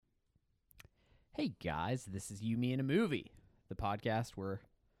Hey guys, this is You, Me, and a Movie, the podcast where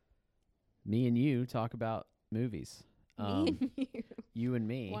me and you talk about movies. Me and you. You and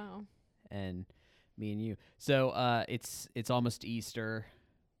me. Wow. And me and you. So it's almost Easter.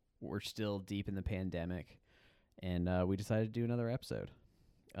 We're still deep in the pandemic, and we decided to do another episode.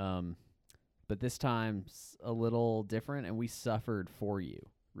 But this time's a little different, and we suffered for you.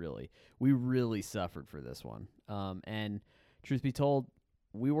 Really, we really suffered for this one. And truth be told,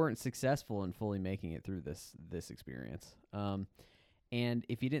 we weren't successful in fully making it through this experience. And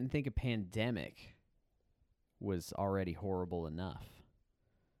if you didn't think a pandemic was already horrible enough,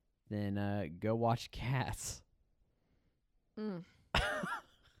 then go watch Cats.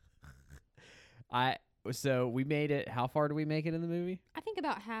 So we made it. How far do we make it in the movie? I think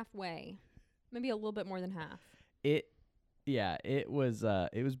about halfway, maybe a little bit more than half. It was brutal.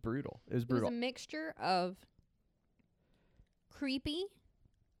 It was brutal. It was a mixture of creepy,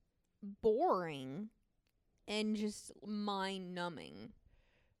 boring, and just mind-numbing.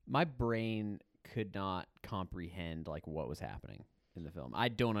 My brain could not comprehend like what was happening in the film. I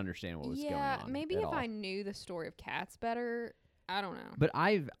don't understand what was going on. Yeah, maybe if all. I knew the story of Cats better, I don't know. But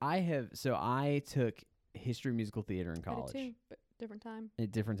I took history musical theater in college. I did too, but different time.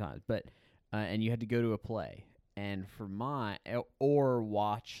 At different times. But and you had to go to a play and or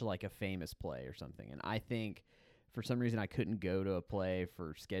watch like a famous play or something. And I think for some reason I couldn't go to a play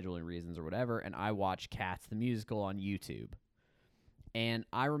for scheduling reasons or whatever, and I watched Cats the musical on YouTube. And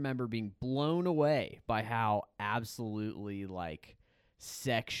I remember being blown away by how absolutely like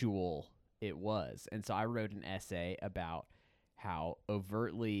sexual it was. And so I wrote an essay about how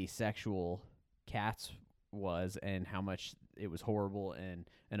overtly sexual Cats was and how much it was horrible and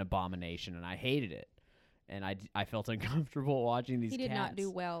an abomination, and I hated it. And I felt uncomfortable watching these cats. He did not do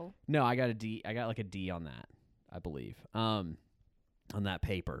well. No, I got a D. I got like a D on that, I believe, on that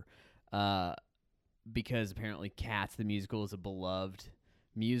paper. Because apparently Cats the musical is a beloved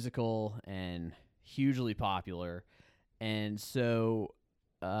musical and hugely popular. And so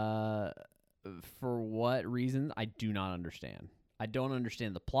for what reason, I do not understand. I don't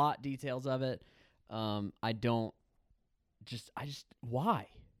understand the plot details of it. Why? Just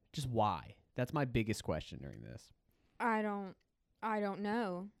why? That's my biggest question during this. I don't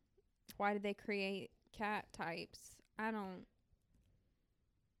know. Why did they create cat types? I don't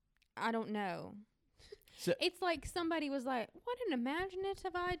know. So, it's like somebody was like, what an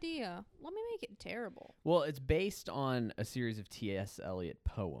imaginative idea. Let me make it terrible. Well, it's based on a series of T.S. Eliot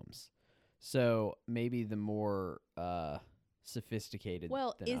poems. So maybe the more sophisticated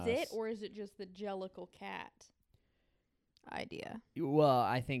than us. It, or is it just the Jellicle cat idea? Well,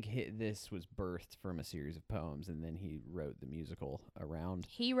 I think this was birthed from a series of poems, and then he wrote the musical around.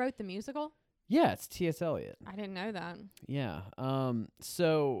 He wrote the musical? Yeah, it's T.S. Eliot. I didn't know that. Yeah.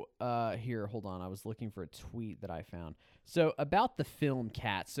 So here, hold on. I was looking for a tweet that I found. So about the film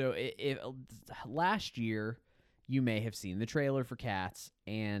Cats. So last year, you may have seen the trailer for Cats,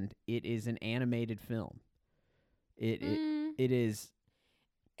 and it is an animated film. It is.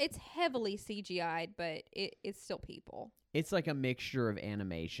 It's heavily CGI'd, but it's still people. It's like a mixture of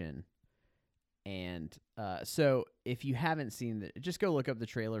animation. And so if you haven't seen just go look up the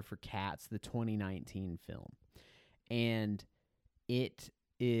trailer for Cats, the 2019 film. And it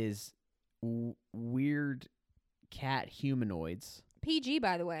is weird cat humanoids. PG,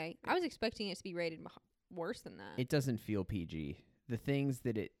 by the way. I was expecting it to be rated worse than that. It doesn't feel PG. The things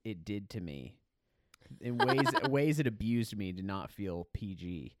that it did to me, in ways it abused me, did not feel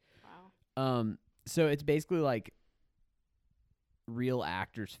PG. Wow. So it's basically like real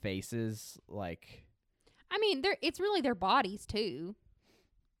actors' faces, like. I mean, it's really their bodies too.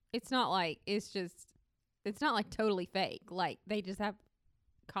 It's not like totally fake. Like they just have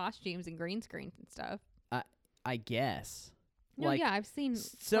costumes and green screens and stuff. I guess. No, like, yeah, I've seen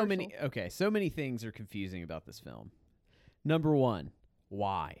so many. Okay, so many things are confusing about this film. Number one,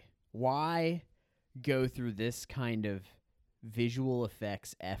 why? Why go through this kind of visual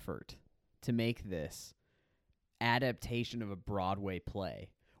effects effort to make this adaptation of a Broadway play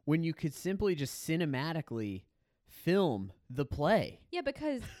when you could simply just cinematically film the play? Yeah,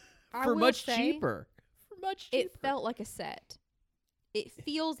 because for much cheaper. It felt like a set. It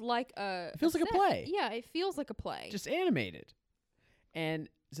feels like a play. Yeah, it feels like a play. Just animated. And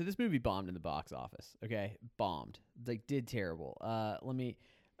so this movie bombed in the box office. Okay, bombed. Like did terrible. Let me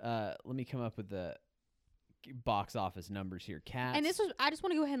come up with the box office numbers here. Cats. And I just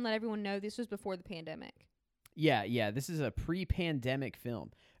want to go ahead and let everyone know this was before the pandemic. Yeah. This is a pre-pandemic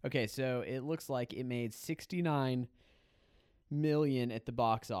film. Okay, so it looks like it made $69 million at the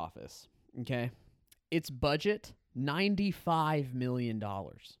box office. Okay, its budget $95 million.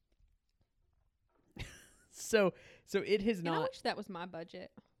 So it has And I not. wish that was my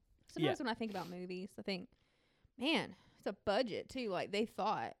budget. Sometimes when I think about movies, I think, man, it's a budget too. Like they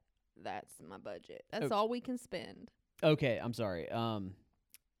thought that's my budget. That's all we can spend. Okay, I'm sorry.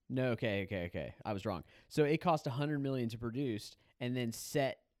 No, okay. I was wrong. So it cost $100 million to produce, and then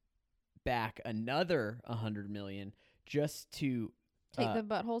set back another $100 million just to Take the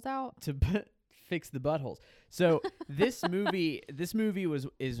buttholes out. to fix the buttholes. So this movie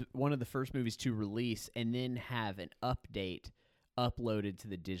is one of the first movies to release and then have an update uploaded to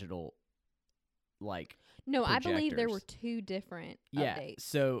the digital, like, No, I believe there projectors. were 2 different Yeah. updates.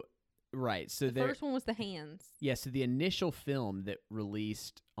 So right. So The first one was the hands. Yeah, so the initial film that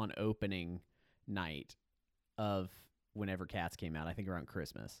released on opening night of whenever Cats came out, I think around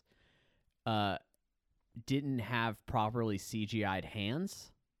Christmas, didn't have properly CGI'd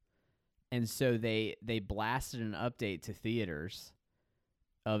hands. And so they blasted an update to theaters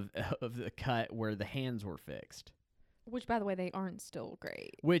of the cut where the hands were fixed. Which, by the way, they aren't still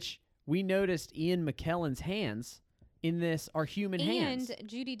great. Which we noticed Ian McKellen's hands in this are human hands. And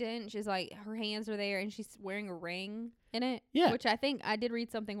Judi Dench is like, her hands are there and she's wearing a ring in it. Yeah. Which I think I did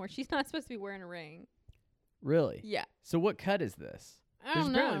read something where she's not supposed to be wearing a ring. Really? Yeah. So what cut is this? I There's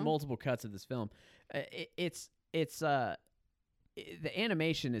don't apparently know. multiple cuts of this film. The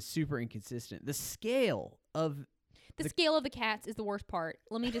animation is super inconsistent. The scale of The scale of the cats is the worst part.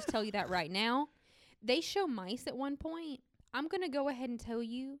 Let me just tell you that right now. They show mice at one point. I'm going to go ahead and tell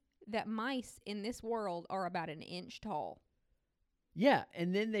you that mice in this world are about an inch tall. yeah,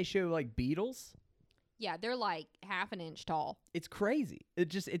 and then they show like beetles. Yeah, they're like half an inch tall. It's crazy.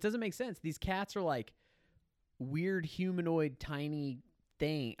 It doesn't make sense. These cats are like weird humanoid tiny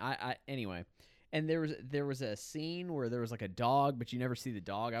thing. Anyway. And there was a scene where there was like a dog, but you never see the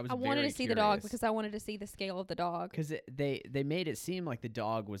dog. I wanted to see the dog because I wanted to see the scale of the dog. Because they made it seem like the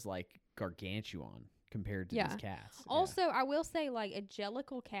dog was like gargantuan compared to these cats. Also, I will say, like, a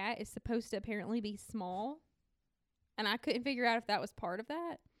jellicle cat is supposed to apparently be small, and I couldn't figure out if that was part of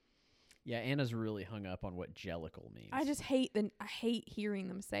that. Yeah, Anna's really hung up on what jellicle means. I just hate I hate hearing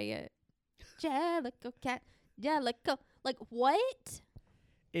them say it. Jellicle cat, jellicle. Like, what?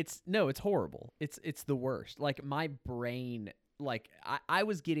 It's horrible. It's the worst. Like my brain, like I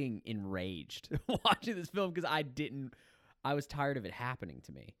was getting enraged watching this film because I was tired of it happening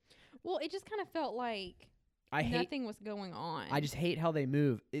to me. Well, it just kind of felt like nothing was going on. I just hate how they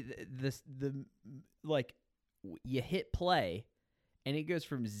move. You hit play, and it goes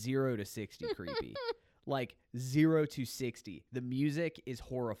from 0 to 60 creepy. Like 0 to 60. The music is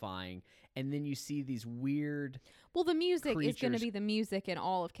horrifying, and then you see these weird. Well, the music is going to creatures. be the music in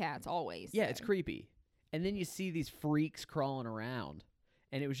all of Cats always. Yeah, so. it's creepy, and then you see these freaks crawling around,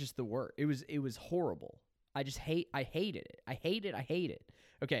 and it was just the worst. It was horrible. I hated it. I hate it.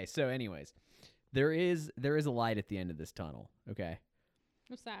 Okay, so anyways, there is a light at the end of this tunnel. Okay,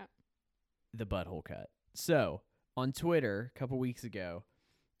 What's that? the butthole cut. So on Twitter a couple weeks ago,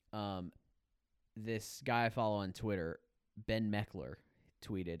 this guy I follow on Twitter, Ben Meckler,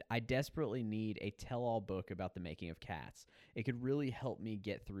 tweeted, "I desperately need a tell-all book about the making of Cats. It could really help me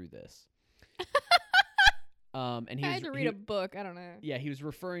get through this." And he I had to read a book. I don't know. Yeah, he was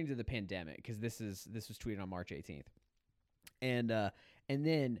referring to the pandemic because this was tweeted on March 18th, and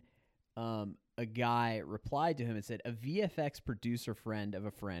then a guy replied to him and said, "A VFX producer friend of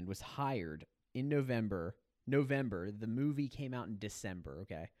a friend was hired in November. The movie came out in December.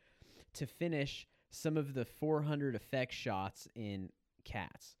 Okay, to finish some of the 400 effect shots in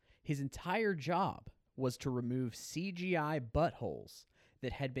Cats. His entire job was to remove CGI buttholes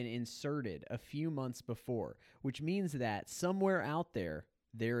that had been inserted a few months before, which means that somewhere out there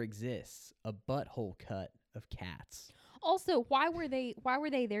exists a butthole cut of Cats." Also, why were they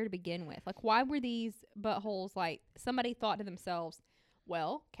there to begin with? Like, why were these buttholes, like, somebody thought to themselves,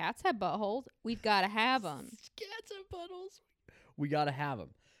 well, cats have buttholes. We've got to have them. Cats have buttholes. We got to have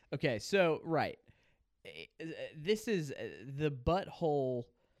them. Okay, so, right. This is the butthole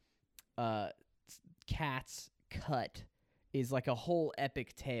Cats cut is like a whole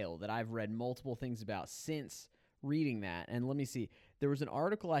epic tale that I've read multiple things about since reading that. And let me see. There was an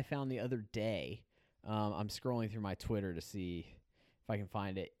article I found the other day. I'm scrolling through my Twitter to see if I can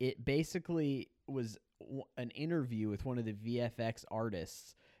find it. It basically was an interview with one of the VFX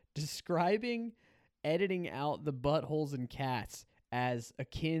artists describing editing out the buttholes in Cats as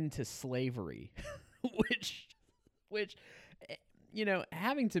akin to slavery, which you know,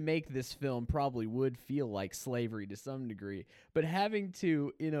 having to make this film probably would feel like slavery to some degree, but having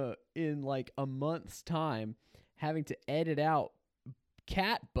to in like a month's time having to edit out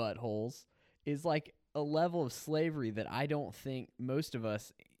cat buttholes is like a level of slavery that I don't think most of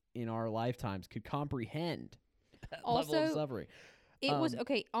us in our lifetimes could comprehend that level of Also, suffering. it was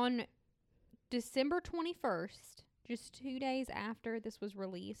okay on December 21st. Just 2 days after this was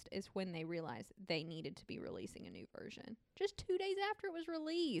released is when they realized they needed to be releasing a new version. Just 2 days after it was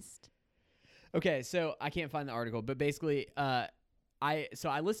released. Okay, so I can't find the article, but basically, I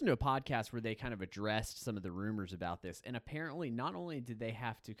listened to a podcast where they kind of addressed some of the rumors about this, and apparently, not only did they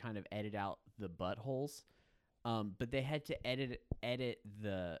have to kind of edit out the buttholes, but they had to edit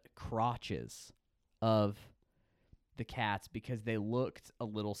the crotches of the cats because they looked a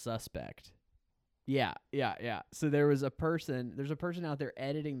little suspect. Yeah. So there's a person out there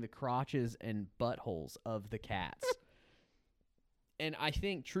editing the crotches and buttholes of the cats. And I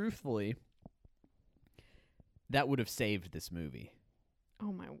think, truthfully, that would have saved this movie.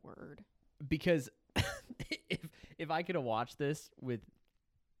 Oh, my word. Because if I could have watched this with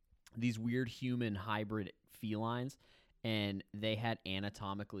these weird human hybrid felines and they had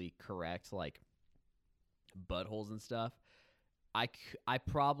anatomically correct, like, buttholes and stuff, I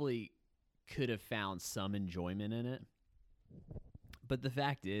probably could have found some enjoyment in it. But the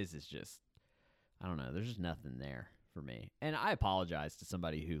fact is just, I don't know, there's just nothing there for me. And I apologize to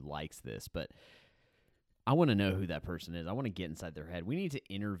somebody who likes this, but I want to know who that person is. I want to get inside their head. We need to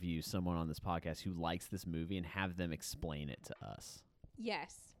interview someone on this podcast who likes this movie and have them explain it to us.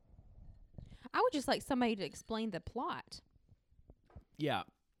 Yes. I would just like somebody to explain the plot. Yeah.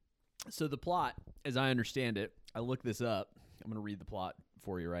 So the plot, as I understand it, I looked this up. I'm going to read the plot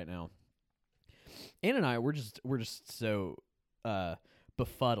for you right now. Ann and I, we're just so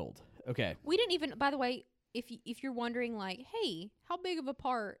befuddled. Okay. We didn't even, by the way, if you're wondering, like, hey, how big of a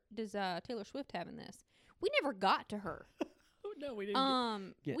part does Taylor Swift have in this? We never got to her. Oh, no, we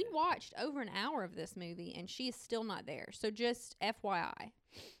didn't. We watched over an hour of this movie, and she is still not there. So just FYI.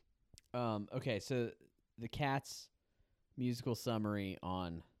 Okay, so the Cats musical summary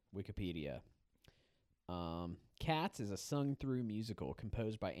on Wikipedia. Cats is a sung-through musical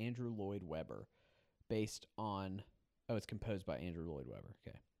composed by Andrew Lloyd Webber, based on the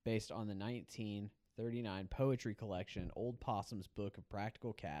 1939 poetry collection Old Possum's Book of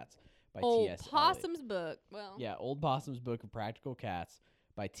Practical Cats by T.S. Eliot. Old Possum's Book. Well, yeah, Old Possum's Book of Practical Cats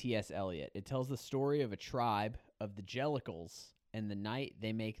by T.S. Eliot. It tells the story of a tribe of the Jellicles and the night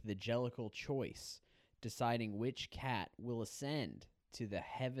they make the Jellicle choice, deciding which cat will ascend to the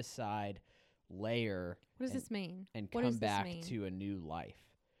Heaviside layer. What does this mean? And come back to a new life.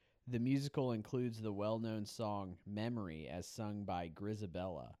 The musical includes the well-known song Memory as sung by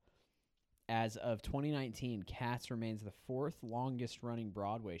Grisabella. As of 2019, Cats remains the 4th longest-running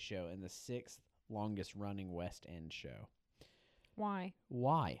Broadway show and the 6th longest-running West End show. Why?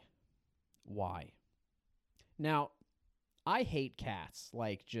 Now, I hate cats,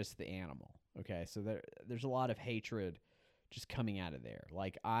 like just the animal, okay? So there's a lot of hatred just coming out of there.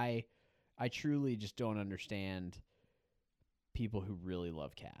 Like, I truly just don't understand people who really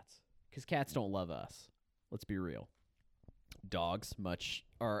love cats. Because cats don't love us. Let's be real. Dogs, I'm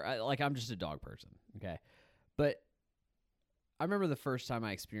just a dog person, okay? But I remember the first time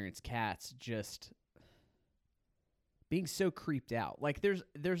I experienced cats just being so creeped out. Like,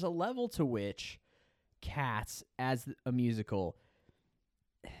 there's a level to which Cats, as a musical,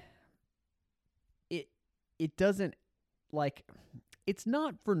 it doesn't, like, it's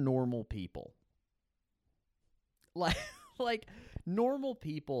not for normal people. Like normal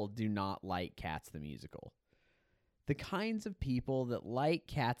people do not like Cats the musical. The kinds of people that like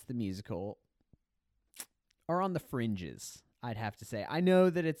Cats the musical are on the fringes, I'd have to say. I know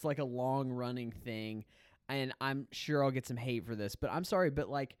that it's like a long-running thing, and I'm sure I'll get some hate for this, but I'm sorry, but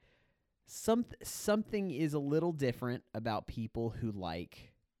like something is a little different about people who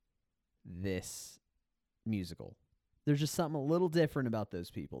like this musical. There's just something a little different about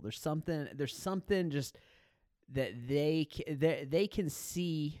those people. There's something just that they can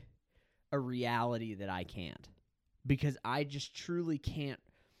see a reality that I can't, because I just truly can't.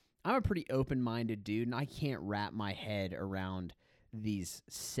 I'm a pretty open-minded dude, and I can't wrap my head around these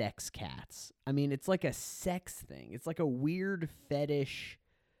sex cats. I mean, it's like a sex thing. It's like a weird fetish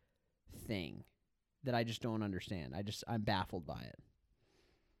thing that I just don't understand. I'm baffled by it.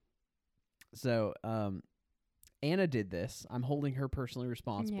 So, Anna did this. I'm holding her personally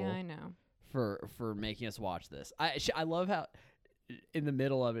responsible. Yeah, I know. For making us watch this. I love how in the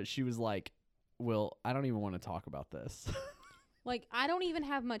middle of it she was like, "Well, I don't even want to talk about this." Like, I don't even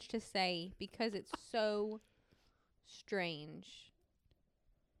have much to say because it's so strange.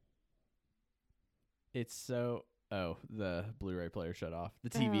 It's so... Oh, the Blu-ray player shut off. The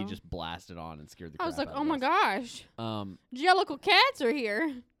TV just blasted on and scared the crap I was like, out oh of my us. gosh. Jellicle cats are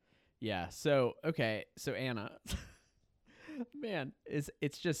here. Yeah, so, okay. So, Anna, Man,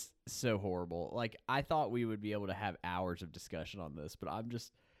 it's just so horrible. Like, I thought we would be able to have hours of discussion on this, but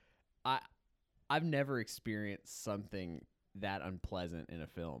I've never experienced something that unpleasant in a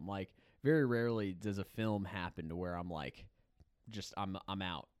film. Like, very rarely does a film happen to where I'm like, just I'm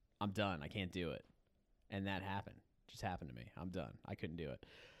out. I'm done. I can't do it. And that happened. Just happened to me. I'm done. I couldn't do it.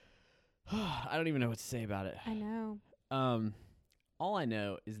 I don't even know what to say about it. I know. All I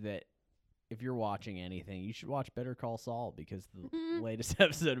know is that if you're watching anything, you should watch Better Call Saul, because the latest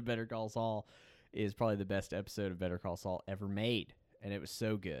episode of Better Call Saul is probably the best episode of Better Call Saul ever made, and it was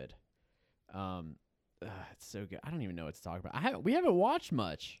so good. It's so good. I don't even know what to talk about. We haven't watched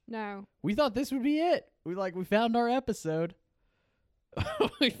much. No. We thought this would be it. We found our episode.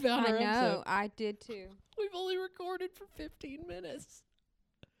 We found our episode. I know. I did too. We've only recorded for 15 minutes.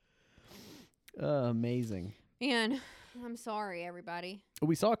 Amazing. And I'm sorry, everybody.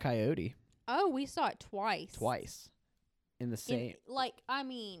 We saw a coyote. Oh, we saw it twice. In the same. In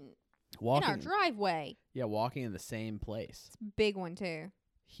our driveway. Yeah, walking in the same place. It's a big one, too.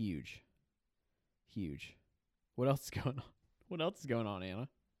 Huge. What else is going on? Anna?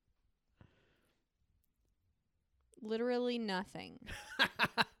 Literally nothing.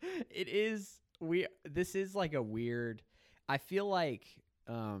 This is like a weird, I feel like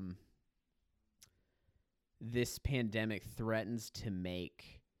this pandemic threatens to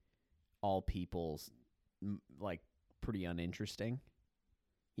make all people's like pretty uninteresting,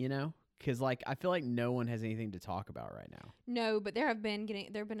 you know? Because like I feel like no one has anything to talk about right now. No, but there have been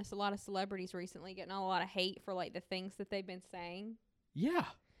a lot of celebrities recently getting a lot of hate for like the things that they've been saying. Yeah.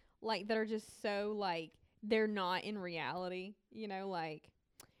 Like that are just so like they're not in reality, you know, like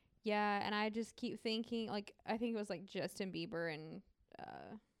yeah, and I just keep thinking like I think it was like Justin Bieber and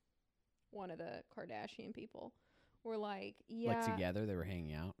one of the Kardashian people were like, yeah. Like together they were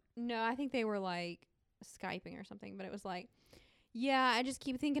hanging out? No, I think they were like Skyping or something, but it was like, yeah, I just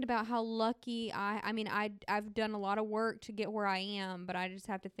keep thinking about how lucky I've done a lot of work to get where I am, but I just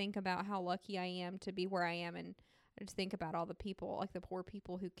have to think about how lucky I am to be where I am, and I just think about all the people, like the poor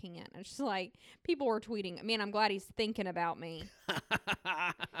people who can't. It's just like people were tweeting, man, I'm glad he's thinking about me.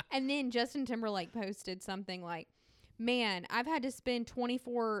 And then Justin Timberlake posted something like, man, I've been spending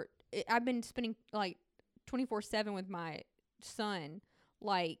like 24/7 with my son.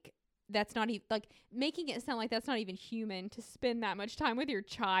 Like, that's not even, like, making it sound like that's not even human to spend that much time with your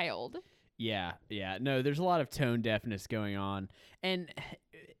child. Yeah. No, there's a lot of tone deafness going on. And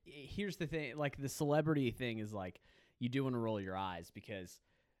here's the thing, like, the celebrity thing is, like, you do want to roll your eyes because,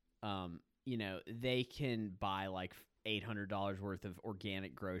 you know, they can buy, like, $800 worth of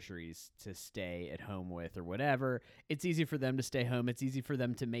organic groceries to stay at home with or whatever. It's easy for them to stay home. It's easy for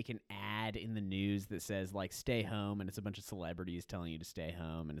them to make an ad in the news that says, like, stay home, and it's a bunch of celebrities telling you to stay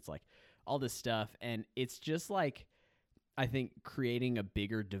home, and it's, like, all this stuff. And it's just, like, I think creating a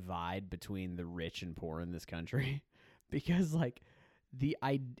bigger divide between the rich and poor in this country because, like, the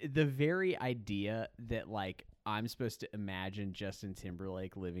very idea that, like, I'm supposed to imagine Justin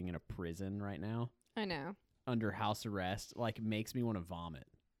Timberlake living in a prison right now. I know. Under house arrest, like, makes me want to vomit.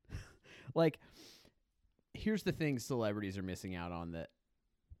 Like, here's the thing celebrities are missing out on that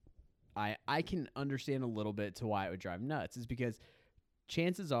I can understand a little bit to why it would drive nuts, is because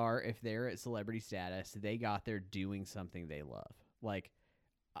chances are if they're at celebrity status, they got there doing something they love. Like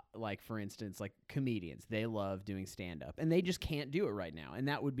for instance, like comedians, they love doing stand-up, and they just can't do it right now, and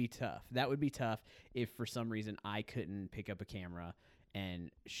that would be tough. That would be tough if for some reason I couldn't pick up a camera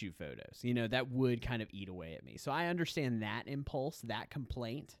and shoot photos. You know, that would kind of eat away at me. So I understand that impulse, that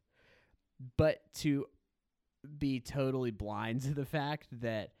complaint, but to be totally blind to the fact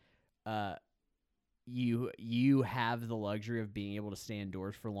that you have the luxury of being able to stay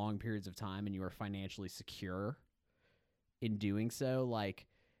indoors for long periods of time and you are financially secure in doing so, like,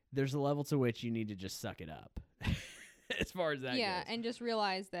 there's a level to which you need to just suck it up. As far as that goes. Yeah, and just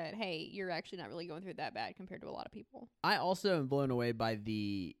realize that, hey, you're actually not really going through it that bad compared to a lot of people. I also am blown away by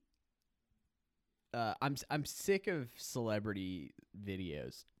the I'm sick of celebrity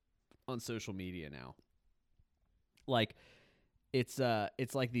videos on social media now. Like, it's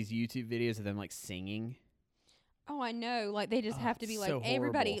like these YouTube videos of them, like, singing. Oh, I know. Like, they just have to be like, so hey,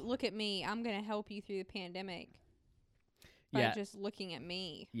 everybody, horrible. look at me. I'm going to help you through the pandemic by just looking at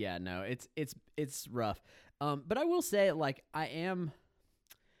me. Yeah, no, it's rough. But I will say, like, I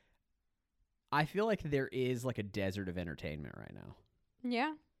feel like there is, like, a desert of entertainment right now.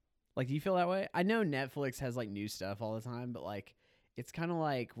 Yeah. Like, do you feel that way? I know Netflix has, like, new stuff all the time, but, like, it's kind of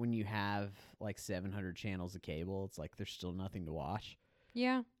like when you have, like, 700 channels of cable, it's like there's still nothing to watch.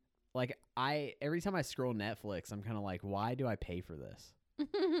 Yeah. Like, every time I scroll Netflix, I'm kind of like, why do I pay for this?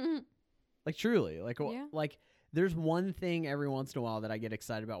 Like, truly. Like, Yeah. like, There's one thing every once in a while that I get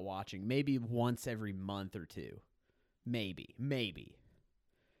excited about watching. Maybe once every month or two. Maybe.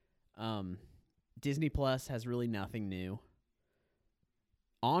 Disney Plus has really nothing new.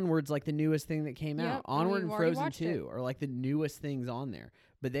 Onward's like the newest thing that came out. Onward and Frozen 2 are like the newest things on there.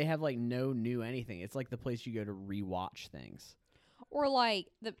 But they have like no new anything. It's like the place you go to rewatch things. Or like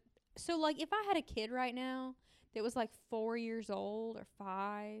so like if I had a kid right now that was like 4 years old or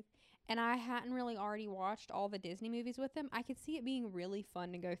 5 and I hadn't really already watched all the Disney movies with them, I could see it being really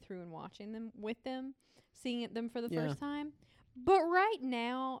fun to go through and watching them with them, seeing them for the first time. But right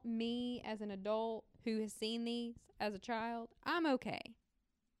now, me as an adult who has seen these as a child, I'm okay.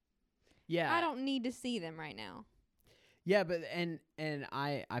 Yeah. I don't need to see them right now. Yeah, but and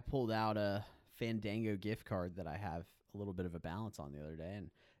I pulled out a Fandango gift card that I have a little bit of a balance on the other day, and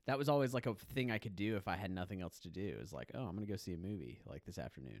that was always like a thing I could do if I had nothing else to do. It's like, oh, I'm gonna go see a movie like this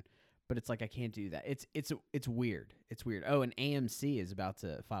afternoon, but it's like I can't do that. It's weird. It's weird. Oh, and AMC is about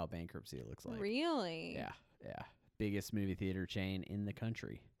to file bankruptcy. It looks like. Really? Yeah. Biggest movie theater chain in the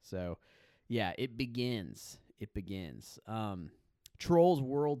country. So, yeah, it begins. Trolls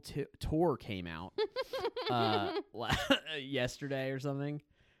World Tour came out yesterday or something.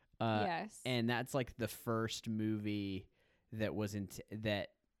 Yes. And that's like the first movie that was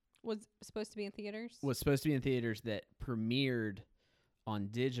supposed to be in theaters. Was supposed to be in theaters that premiered on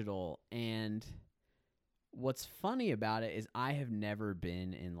digital. And what's funny about it is I have never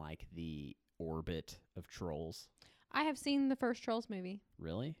been in like the orbit of Trolls. I have seen the first Trolls movie.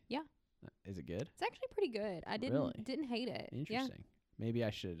 Really? Yeah. Is it good? It's actually pretty good. I didn't hate it. Interesting. Yeah. Maybe I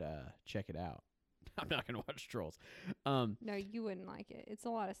should check it out. I'm not going to watch Trolls. No, you wouldn't like it. It's a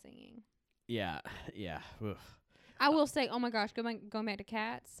lot of singing. Yeah. Oof. I will say, oh my gosh, going back to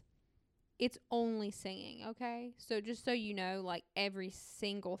Cats, it's only singing, okay? So just so you know, like every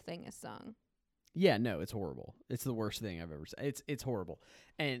single thing is sung. Yeah, no, it's horrible. It's the worst thing I've ever seen. It's horrible.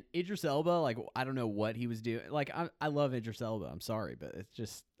 And Idris Elba, like, I don't know what he was doing. Like, I love Idris Elba. I'm sorry, but it's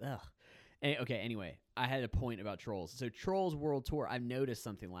just, ugh. Okay, anyway, I had a point about Trolls. So Trolls World Tour, I've noticed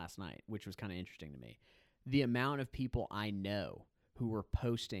something last night, which was kind of interesting to me. The amount of people I know who were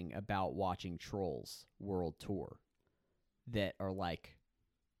posting about watching Trolls World Tour that are, like,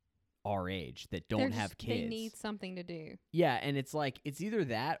 our age, that don't have kids. They need something to do. Yeah, and it's like, it's either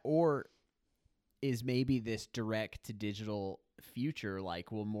that or is maybe this direct to digital future,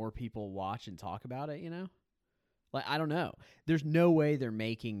 like, will more people watch and talk about it, you know? Like, I don't know. There's no way they're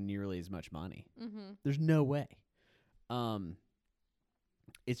making nearly as much money. Mm-hmm. There's no way.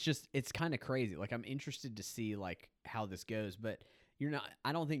 It's kind of crazy. Like, I'm interested to see, like, how this goes, but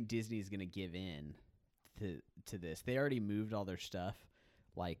I don't think Disney's going to give in to this. They already moved all their stuff,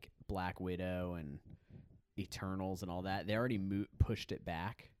 like Black Widow and Eternals and all that. They already pushed it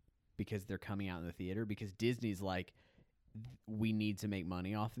back because they're coming out in the theater, because Disney's like, we need to make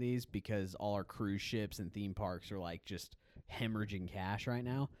money off of these because all our cruise ships and theme parks are like just hemorrhaging cash right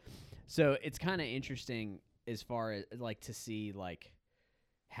now. So it's kind of interesting as far as like to see like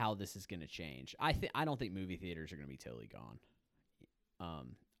how this is going to change. I don't think movie theaters are going to be totally gone.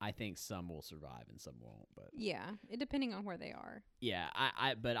 I think some will survive and some won't, but yeah, depending on where they are. Yeah,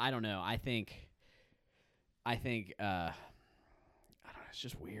 but I don't know. I think I don't know, it's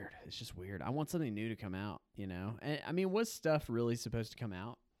just weird. I want something new to come out, you know? And I mean, was stuff really supposed to come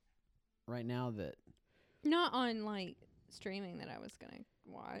out right now that... Not on, like, streaming that I was going to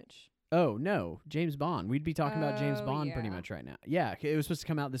watch. Oh, no. James Bond. We'd be talking about James Bond pretty much right now. Yeah, it was supposed to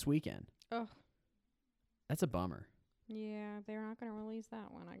come out this weekend. Ugh. That's a bummer. Yeah, they're not going to release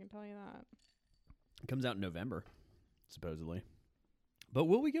that one, I can tell you that. It comes out in November, supposedly. But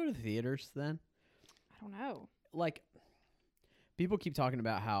will we go to the theaters then? I don't know. Like... People keep talking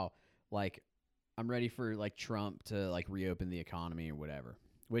about how, like, I'm ready for, like, Trump to, like, reopen the economy or whatever,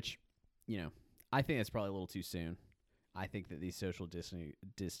 which, you know, I think that's probably a little too soon. I think that these social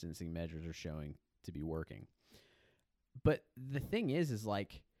distancing measures are showing to be working. But the thing is,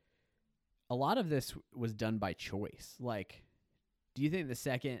 like, a lot of this was done by choice. Like, do you think the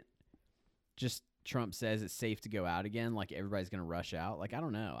second just Trump says it's safe to go out again, like, everybody's going to rush out? Like, I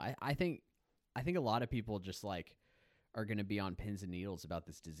don't know. I think a lot of people just, like, are going to be on pins and needles about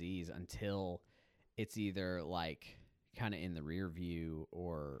this disease until it's either like kind of in the rear view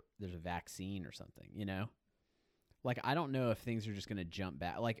or there's a vaccine or something, you know? Like, I don't know if things are just going to jump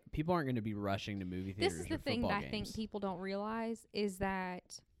back. Like, people aren't going to be rushing to movie theaters. This is the thing that I think people don't realize is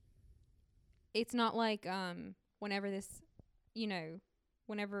that it's not like whenever this, you know,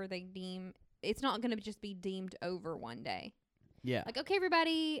 whenever they deem, it's not going to just be deemed over one day. Yeah. Like, okay,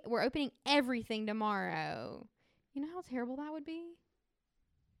 everybody, we're opening everything tomorrow. You know how terrible that would be?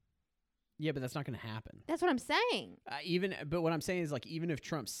 Yeah, but that's not going to happen. That's what I'm saying. But what I'm saying is, like, even if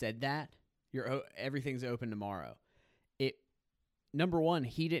Trump said that, everything's open tomorrow. Number one,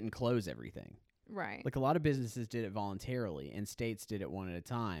 he didn't close everything. Right. Like, a lot of businesses did it voluntarily, and states did it one at a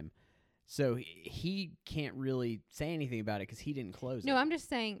time. So he can't really say anything about it because he didn't close it. No, I'm just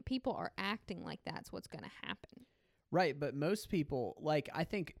saying people are acting like that's what's going to happen. Right, but most people, like, I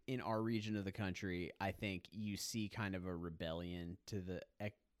think in our region of the country, I think you see kind of a rebellion to the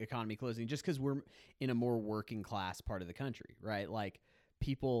economy closing just because we're in a more working class part of the country, right? Like,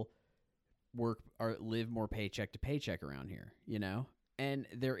 people live more paycheck to paycheck around here, you know? And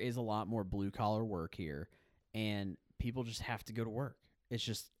there is a lot more blue collar work here, and people just have to go to work. It's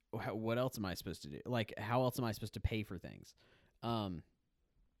just, what else am I supposed to do? Like, how else am I supposed to pay for things? And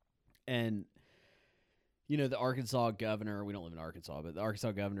you know, the Arkansas governor, we don't live in Arkansas, but the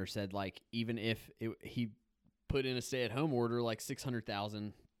Arkansas governor said, like, even if he put in a stay-at-home order, like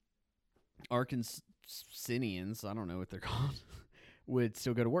 600,000 Arkansanians, I don't know what they're called, would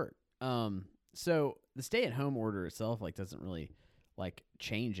still go to work. So the stay-at-home order itself, like, doesn't really, like,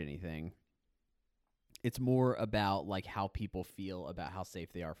 change anything. It's more about, like, how people feel about how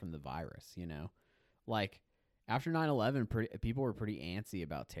safe they are from the virus, you know? Like, after 9/11, people were pretty antsy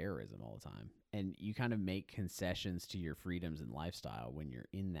about terrorism all the time. And you kind of make concessions to your freedoms and lifestyle when you're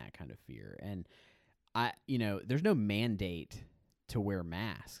in that kind of fear. And there's no mandate to wear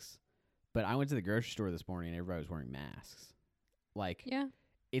masks. But I went to the grocery store this morning and everybody was wearing masks. Like, yeah,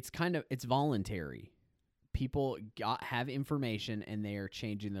 it's voluntary. People have information and they are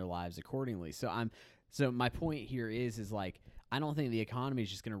changing their lives accordingly. So my point here is like, I don't think the economy is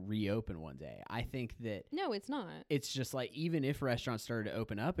just going to reopen one day. I think that no, it's not. It's just like, even if restaurants started to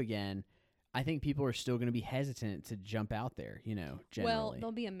open up again, I think people are still going to be hesitant to jump out there, you know, generally. Well,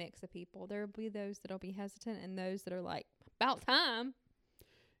 there'll be a mix of people. There'll be those that'll be hesitant and those that are like, about time.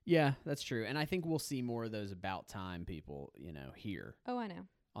 Yeah, that's true. And I think we'll see more of those about time people, you know, here. Oh, I know.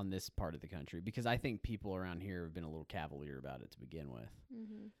 On this part of the country, because I think people around here have been a little cavalier about it to begin with.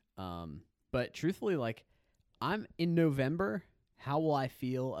 Mm-hmm. But truthfully, like, I'm in November. How will I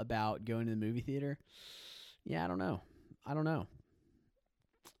feel about going to the movie theater? Yeah, I don't know.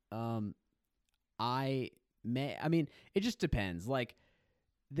 It just depends. Like,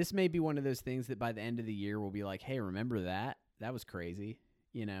 this may be one of those things that by the end of the year we'll be like, hey, remember that? That was crazy,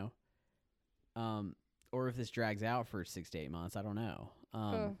 you know? Or if this drags out for 6 to 8 months, I don't know.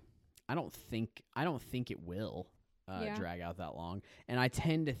 I don't think it will drag out that long. And I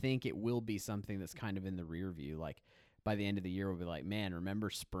tend to think it will be something that's kind of in the rear view. Like, by the end of the year, we'll be like, man, remember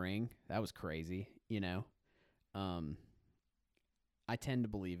spring? That was crazy, you know? I tend to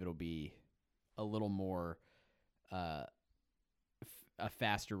believe it'll be a little more a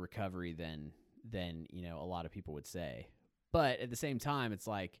faster recovery than you know, a lot of people would say. But at the same time, it's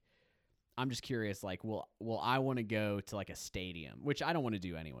like, I'm just curious, like, will I want to go to like a stadium, which I don't want to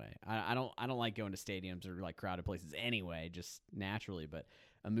do anyway. I don't like going to stadiums or like crowded places anyway, just naturally. But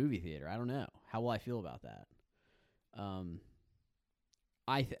a movie theater, I don't know. How will I feel about that?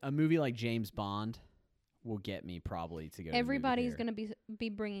 A movie like James Bond will get me probably to go. Everybody's going to be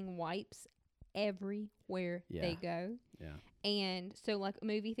bringing wipes everywhere they go. Yeah. And so, like, a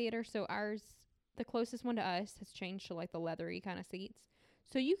movie theater, so ours, the closest one to us has changed to like the leathery kind of seats.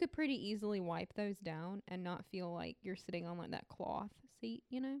 So you could pretty easily wipe those down and not feel like you're sitting on like that cloth seat,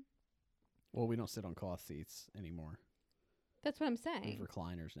 you know? Well, we don't sit on cloth seats anymore. That's what I'm saying. We have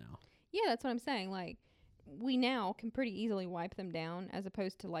recliners now. Yeah, that's what I'm saying. Like, we now can pretty easily wipe them down as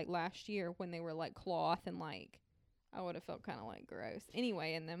opposed to like last year when they were like cloth and like I would have felt kind of like gross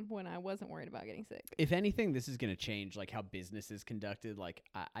anyway in them when I wasn't worried about getting sick. If anything, this is going to change like how business is conducted. Like,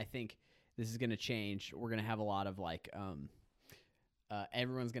 I think this is going to change. We're going to have a lot of like,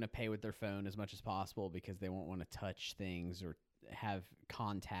 everyone's going to pay with their phone as much as possible because they won't want to touch things or have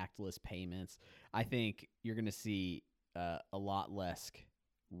contactless payments. I think you're going to see a lot less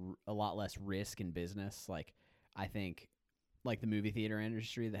risk in business. Like, I think like the movie theater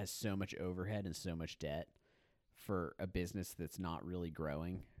industry that has so much overhead and so much debt for a business that's not really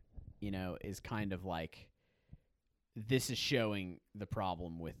growing, you know, is kind of like, this is showing the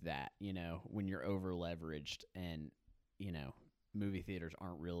problem with that, you know, when you're over leveraged and, you know, movie theaters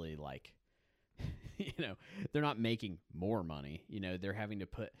aren't really like, you know, they're not making more money, you know, they're having to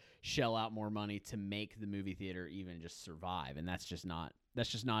shell out more money to make the movie theater even just survive. And that's just not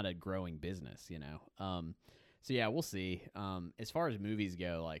a growing business, you know? So yeah, we'll see. As far as movies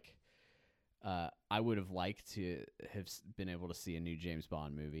go, like, I would have liked to have been able to see a new James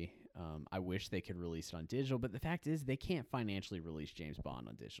Bond movie. I wish they could release it on digital, but the fact is they can't financially release James Bond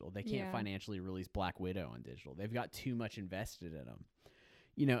on digital. They can't financially release Black Widow on digital. They've got too much invested in them.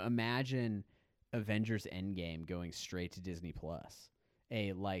 imagine Avengers Endgame going straight to Disney Plus,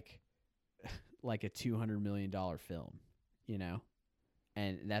 like a $200 million film,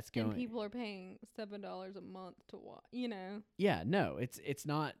 and that's going. And people are paying $7 a month to watch. Yeah, no, it's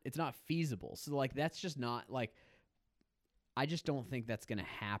not feasible. So like that's just not like. I just don't think that's going to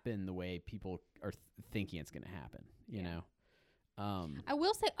happen the way people are thinking it's going to happen. You know. I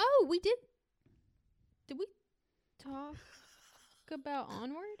will say, we did. Did we talk about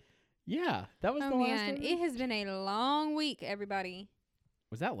Onward? Yeah, that was the last one. It has been a long week, everybody.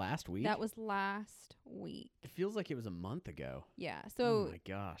 Was that last week? That was last week. It feels like it was a month ago. Yeah. So, oh my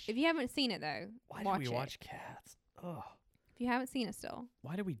gosh. If you haven't seen it though, why did we watch Cats? Oh. If you haven't seen it still,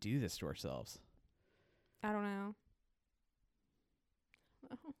 why do we do this to ourselves? I don't know.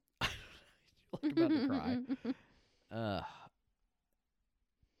 You're about to cry.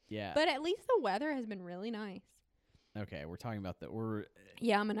 Yeah. But at least the weather has been really nice. Okay, we're talking about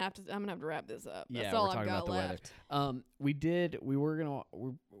Yeah, I'm gonna have to wrap this up. That's yeah, all we're talking I've got about the left. weather.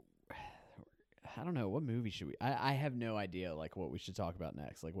 I don't know, what movie should we I have no idea like what we should talk about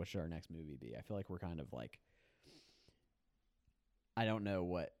next. Like what should our next movie be? I feel like we're kind of like I don't know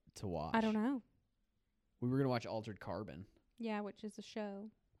what to watch. I don't know. We were gonna watch Altered Carbon. Yeah, which is a show.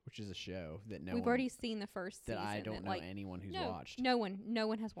 Which is a show that We've already seen the first that season. I don't know anyone who's watched. No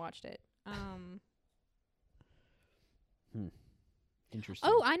one has watched it. Interesting.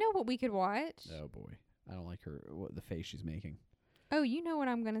 Oh, I know what we could watch. Oh boy, I don't like the face she's making. Oh, you know what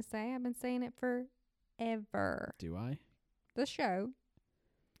I'm gonna say. I've been saying it forever. Do I? The show.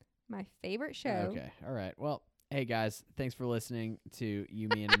 My favorite show. Okay. All right. Well, hey guys, thanks for listening to You,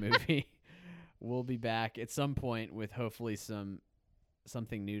 Me, and a Movie. We'll be back at some point with hopefully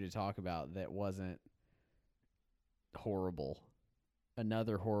something new to talk about that wasn't horrible.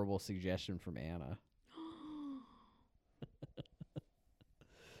 Another horrible suggestion from Anna.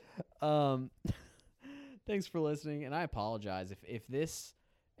 Thanks for listening, and I apologize if this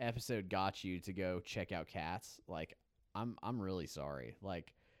episode got you to go check out Cats. Like, I'm really sorry.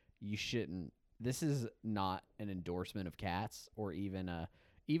 Like, you shouldn't. This is not an endorsement of Cats or even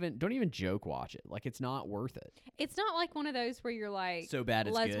don't even joke watch it. Like, it's not worth it. It's not like one of those where you're like, so bad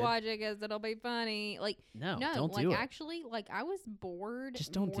it's let's good. watch it because it'll be funny. Like, no, don't do it. Actually, like, I was bored,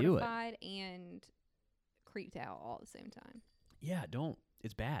 just don't mortified, do it, and creeped out all at the same time. Yeah, don't.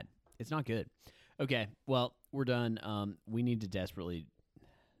 It's bad. It's not good. Okay, well, we're done. We need to desperately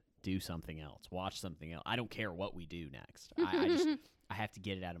do something else. Watch something else. I don't care what we do next. I have to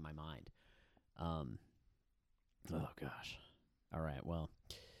get it out of my mind. Oh gosh. All right. Well,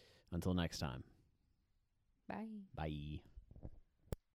 until next time. Bye. Bye.